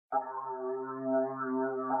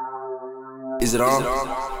Is it on?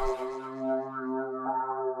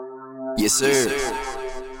 Yes, sir.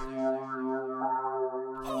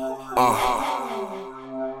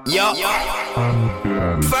 Yup.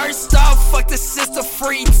 First off, fuck the sister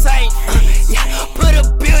free tank. Yeah, put a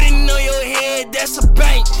building on your head, that's a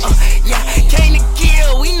bank. Yeah, came to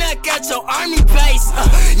kill, we knock out your army base.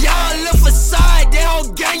 Y'all look for side, that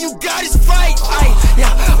whole gang you got is fight.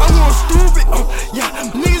 Yeah, I'm going stupid. Yeah,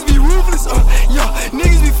 niggas be ruthless. Yeah,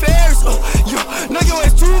 niggas be fairs. Yeah, knock your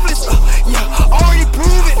ass toothless. Yeah, already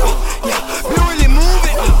prove it. Yeah, been really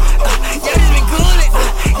moving. Yeah, just been good.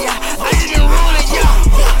 Yeah, I just been ruling.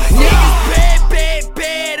 Niggas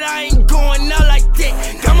bad, I ain't going out like that.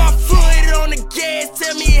 Got my foot on the gas,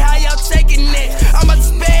 tell me how y'all taking that. I'm about to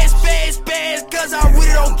spaz, cause I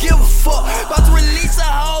really don't give a fuck. About to release a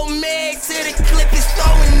whole mag till the clip is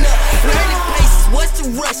throwing up. Learning places, what's the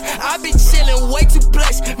rush? I been chillin' way too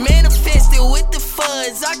plush. Manifested with the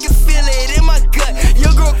fuzz, I can feel it in my gut.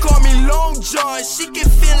 Your girl call me Long John, she can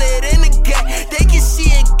feel it in the gut. They can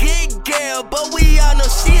see a good girl, but we all know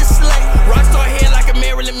she a slut. Rockstar head like a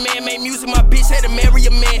Maryland man, made music, my bitch had to marry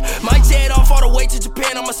a man. My jet off all the way to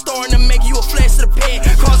Japan, I'm a star and I'm making you a flash to the pan.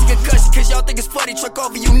 Cause a concussion, cause y'all think it's funny, truck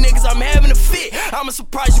over you niggas, I'm having a fit. I'ma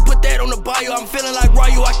surprise you, put that on the bio, I'm feeling like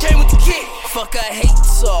Ryu, I came with the kick. Fuck a hater,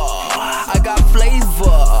 I got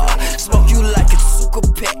flavor, smoke you like a suka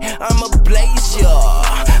pet, I'm a blazer,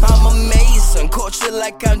 I'm amazing, culture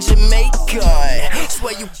like I'm Jamaican.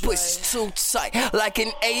 Swear you pussy too tight, like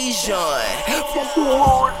an Asian. Fuck the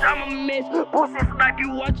hoes, I'm a mess, pussy like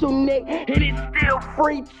you watch your neck, and it's still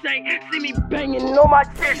free tank. See me banging on my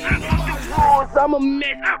chest. Fuck the rules, I'm a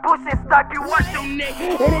mess, pussy like you watch your neck,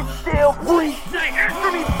 and it's still free tank.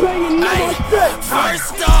 See me banging on my chest.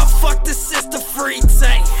 First off, fuck the sister free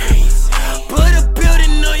tank. Put a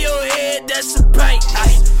building on your head, that's a bank.